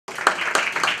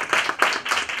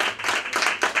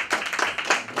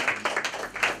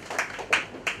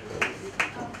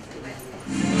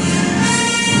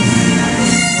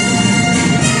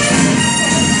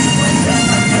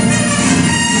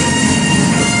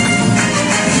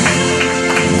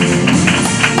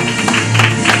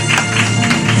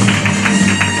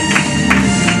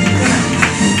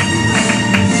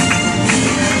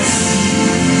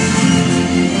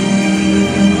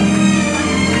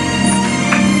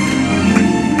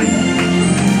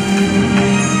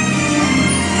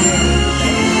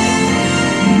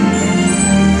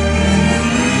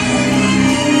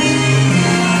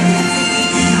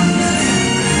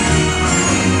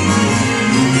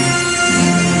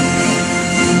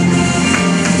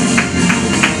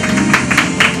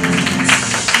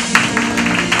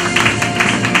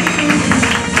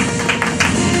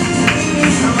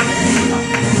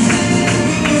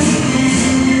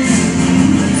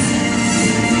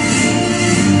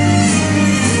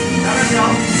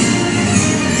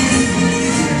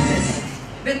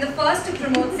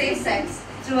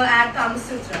had Kama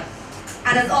Sutra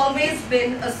and has always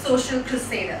been a social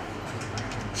crusader.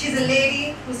 She's a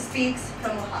lady who speaks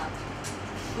from her heart.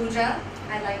 Pooja,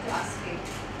 I'd like to ask you,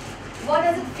 what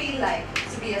does it feel like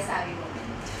to be a savvy woman?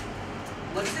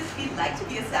 What does it feel like to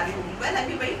be a savvy woman? Well, I'd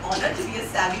be very honored to be a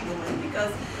savvy woman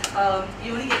because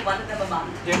you only get one of them a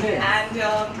month, and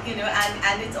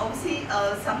and it's obviously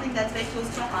something that's very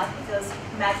close to my heart because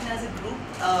Magna as a group,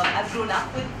 I've grown up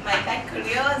with. My entire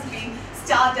career has been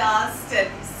Stardust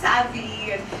and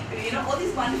Savvy and all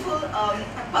these wonderful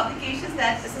publications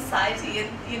that the society and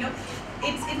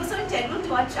it was so integral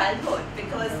to our childhood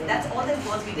because that's all there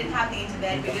was. We didn't have the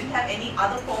internet, we didn't have any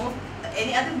other form of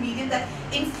any other medium that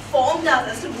informed us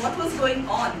as to what was going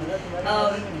on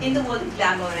in the world of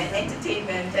glamour and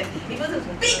entertainment. And it was a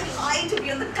big high to be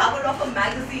on the cover of a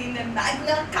magazine, and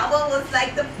Magna cover was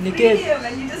like the premium,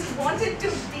 and you just wanted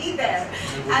to be there.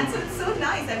 And so it's so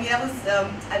nice. I mean,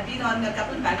 I've been on a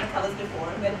couple of Magna covers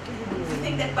before, but you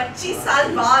think that 25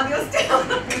 saal baad you're still on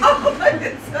the cover.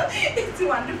 It's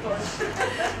wonderful.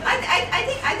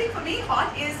 I think for me,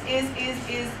 hot is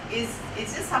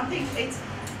just something.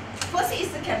 Firstly,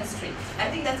 it's the chemistry. I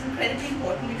think that's incredibly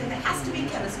important because there has to be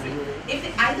chemistry. If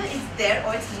either it's there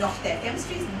or it's not there,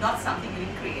 chemistry is not something you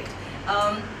can create.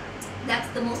 That's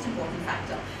the most important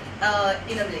factor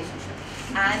in a relationship.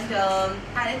 And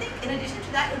I think in addition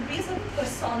to that, it would be a certain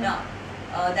persona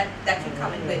that you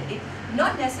come in with.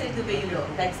 Not necessarily the way you look.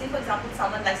 Like say for example,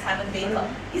 someone like Simon Baker,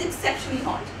 he's exceptionally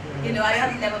hot. I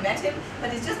have never met him,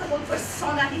 but it's just the whole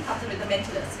persona he comes in with. The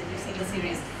Mentalist, if you've seen the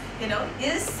series.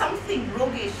 Is something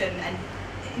roguish and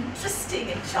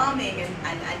interesting and charming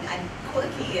and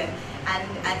quirky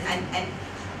and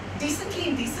decently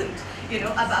indecent,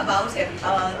 about him.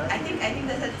 I think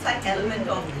there's a slight element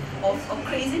of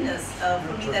craziness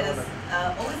for me that is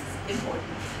always important.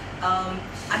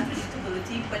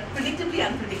 Unpredictability, but predictably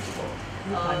unpredictable.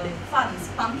 Fun,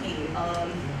 spunky,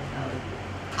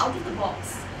 out of the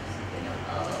box.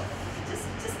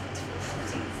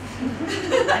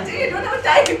 Until you don't have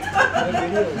time.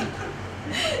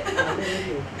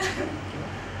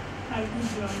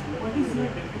 What is your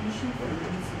definition for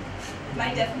feminism? My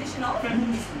definition of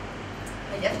feminism.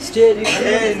 My definition.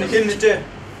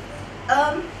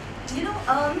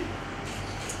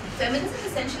 Feminism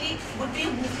essentially would be a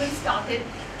movement started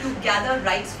to gather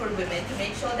rights for women, to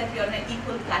make sure that we are on an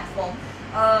equal platform.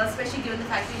 Especially given the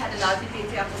fact we had a largely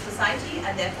patriarchal society,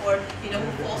 and therefore,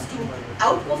 were forced to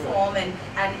outperform and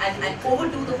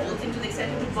overdo the whole thing to the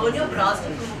extent to burn your bras to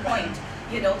prove a point,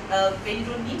 where you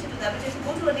don't need to do that, but you have to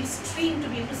go to an extreme to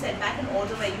be able to set back an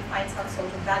order where you find some sort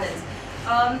of balance.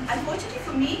 Unfortunately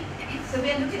for me, the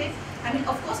way I look at it, I mean,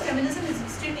 of course, feminism is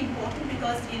extremely important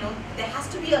because, there has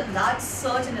to be a large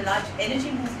surge and a large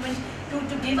energy movement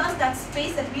to give us that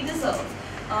space that we deserve.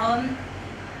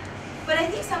 But I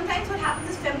think sometimes what happens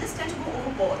is feminists tend to go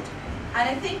overboard, and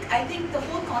I think the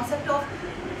whole concept of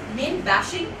male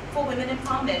bashing for women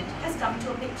empowerment has come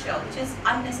into a picture, which is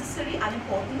unnecessary,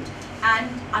 unimportant, and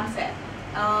unfair.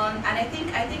 And I think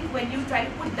when you try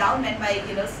to put down men by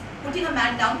putting a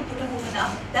man down to put a woman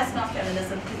up, that's not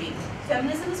feminism to me.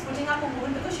 Feminism is putting up a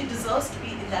woman because she deserves to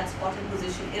be in that spot and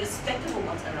position, irrespective of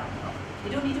what's around her.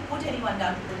 You don't need to put anyone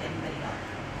down to put anybody up.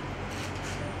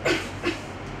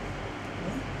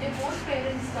 Your both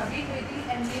parents, Pooja Bedi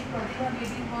and Pooja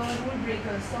Bedi, were rule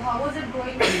breakers. So how was it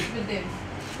going with them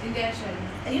in their sharing?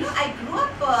 I grew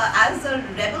up as a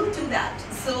rebel to that.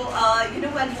 So,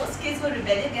 while most kids were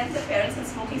rebelling against their parents and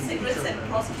smoking cigarettes and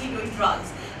possibly doing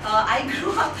drugs, I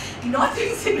grew up not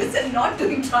doing cigarettes and not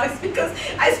doing drugs because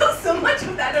I saw so much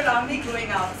of that around me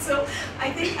growing up. So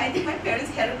I think my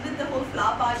parents heralded the whole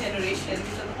flower power generation, which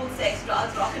was the whole sex,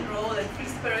 drugs, rock and roll, and free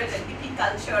spirit and hippie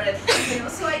culture, and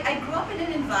So I grew up in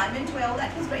an environment where all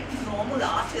that was very normal.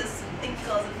 Artists and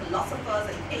thinkers and philosophers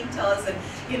and painters, and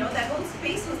that whole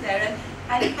space was there.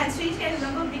 And strangely, I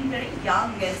remember being very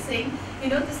young and saying,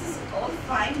 this is all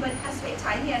fine, but I was very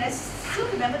tiny, and I still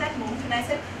remember that moment when I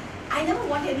said, I never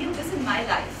want any of this in my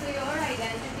life. So your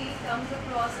identity comes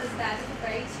across as that of a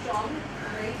very strong,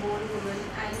 very bold woman,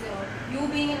 and you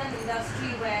being in an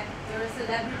industry where you're a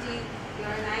celebrity,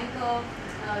 you're an anchor,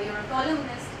 you're a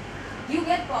columnist, you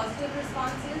get positive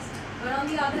responses, but on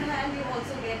the other hand, you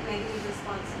also get negative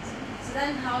responses. So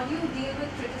then how do you deal with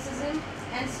criticism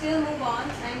and still move on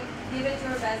and give it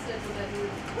your best at whatever you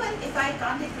do? Well, if I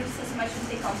can't take criticism, I should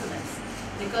take compliments.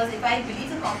 Because if I believe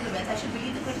the compliments, I should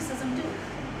believe the criticism too.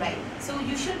 Right? So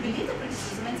you should believe the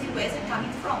criticism and say, where's it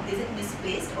coming from? Is it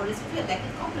misplaced or is it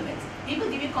reflected compliments? People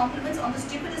give you compliments on the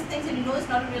stupidest things and you know it's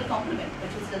not a real compliment,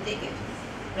 but you still take it.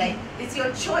 right? It's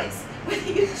your choice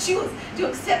whether you choose to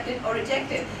accept it or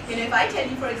reject it. You know, if I tell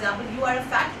you, for example, you are a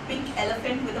fat pink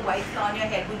elephant with a white flower on your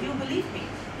head, would you believe me?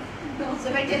 No. So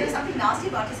if I tell you something nasty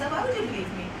about yourself, why would you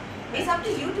believe me? It's up to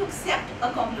you to accept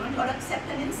a compliment or accept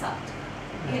an insult.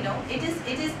 You know, it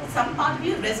is some part of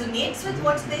you resonates with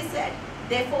what they said.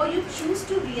 Therefore, you choose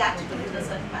to react to it in a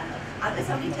certain manner. Unless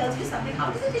somebody tells you something,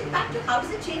 how does it impact you? How does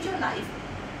it change your life?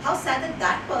 How sad that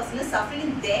that person is suffering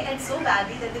in their head so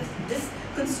badly that there's this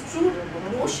construed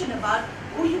notion about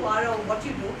who you are or what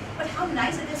you do. But how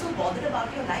nice that they're so bothered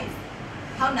about your life.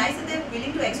 How nice that they're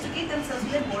willing to extricate themselves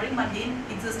from their boring, mundane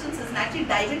existences and actually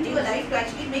dive into your life to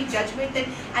actually make judgment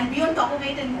and be on top of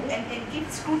it and keep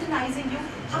scrutinizing you.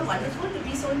 How wonderful to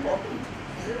be so important.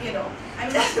 You know, I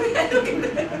mean, that's the way I look at it.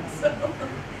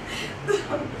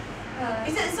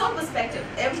 It's all perspective.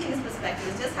 Everything is perspective.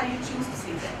 It's just how you choose to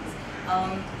see things.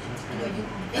 You know,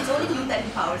 it's only you that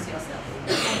empowers yourself.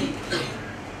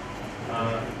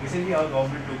 Recently, our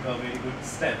government took a very good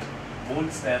step,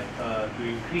 bold step, to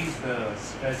increase the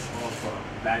stretch of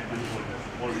black money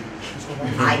holders.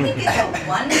 I think it's a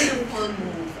wonderful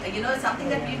move. You know, it's something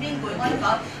that we've been going on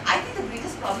about. I think the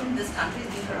greatest problem in this country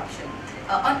has been corruption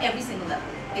on every single level.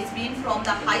 It's been from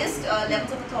the highest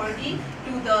levels of authority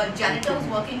to the janitor who's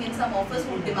working in some office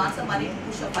who demands some money to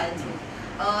push a file through.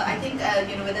 I think,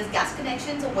 you know, whether it's gas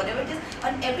connections or whatever it is,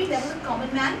 on every level, the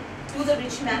common man to the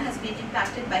rich man has been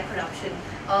impacted by corruption.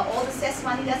 All the cess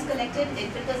money that's collected, it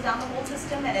filters down the whole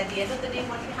system, and at the end of the day,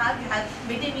 what you have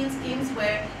midday meal schemes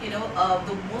where, you know,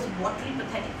 the most watery,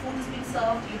 pathetic food is being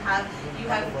served. You have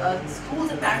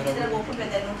schools apparently that are open where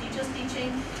there are no teachers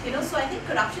teaching. You know, so I think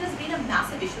corruption has been a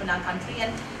massive issue in our country,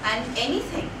 and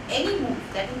anything, any move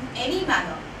that in any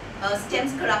manner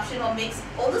stems corruption or makes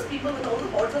all those people with all the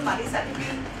hordes of money suddenly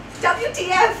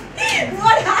WTF?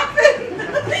 What happened?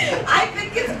 I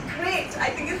think it's great. I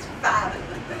think it's fab.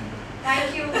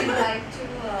 Thank you. We'd like to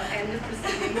end the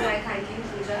proceedings by thanking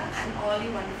Pooja and all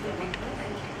you wonderful people.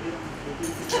 Thank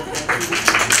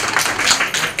you.